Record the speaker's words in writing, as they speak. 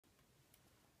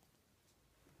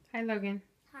Hi, Logan.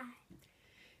 Hi.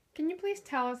 Can you please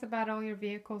tell us about all your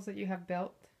vehicles that you have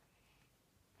built?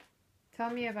 Tell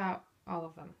me about all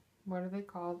of them. What are they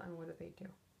called and what do they do?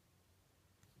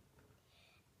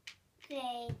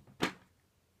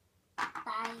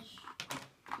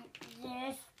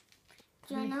 Do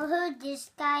you know who this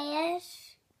guy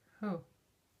is? Who?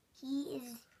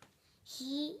 He's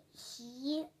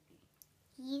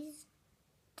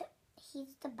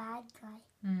the bad guy.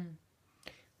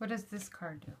 What does this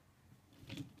car do?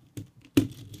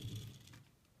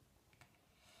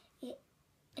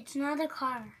 It's not a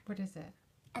car. What is it?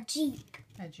 A Jeep.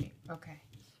 A Jeep. Okay.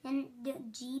 And the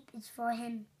Jeep is for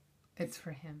him. It's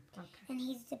for him. Okay. And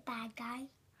he's the bad guy.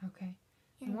 Okay.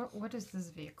 And what does this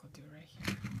vehicle do right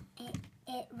here?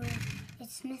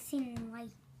 It's missing a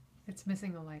light. It's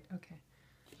missing a light. Okay.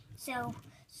 So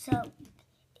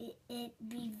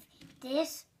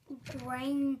this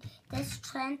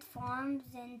transforms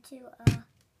into a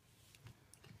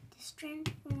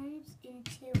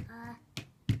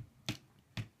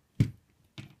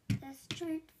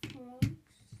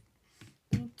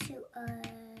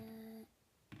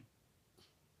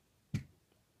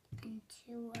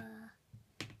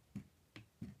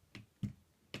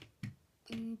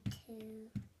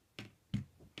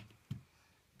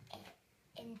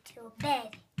into a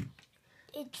bed.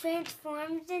 It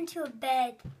transforms into a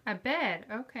bed. A bed.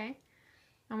 Okay.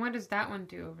 And what does that one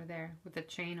do over there with the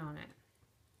chain on it?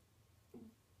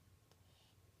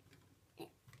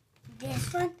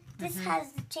 This one, this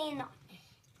has the chain on it.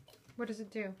 What does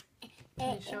it do?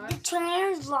 Can you show us? The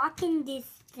chain is locking this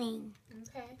thing.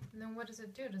 Okay. And then what does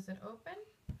it do? Does it open?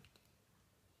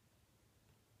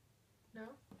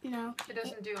 No? No. It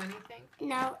doesn't do anything?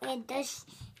 No, it does.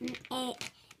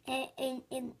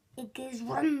 It goes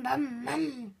rum bum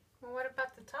bum. Well, what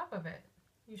about the top of it?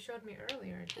 You showed me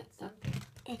earlier it did something.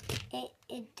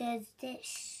 It does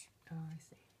this. Oh, I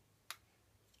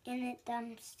see. And it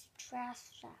dumps the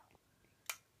trash out.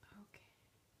 Okay.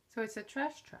 So it's a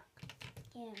trash truck.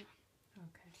 Yeah.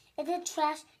 Okay. It's a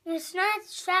trash. It's not a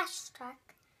trash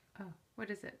truck. Oh, what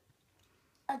is it?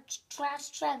 A trash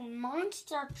truck,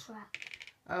 monster truck.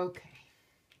 Okay.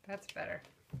 That's better.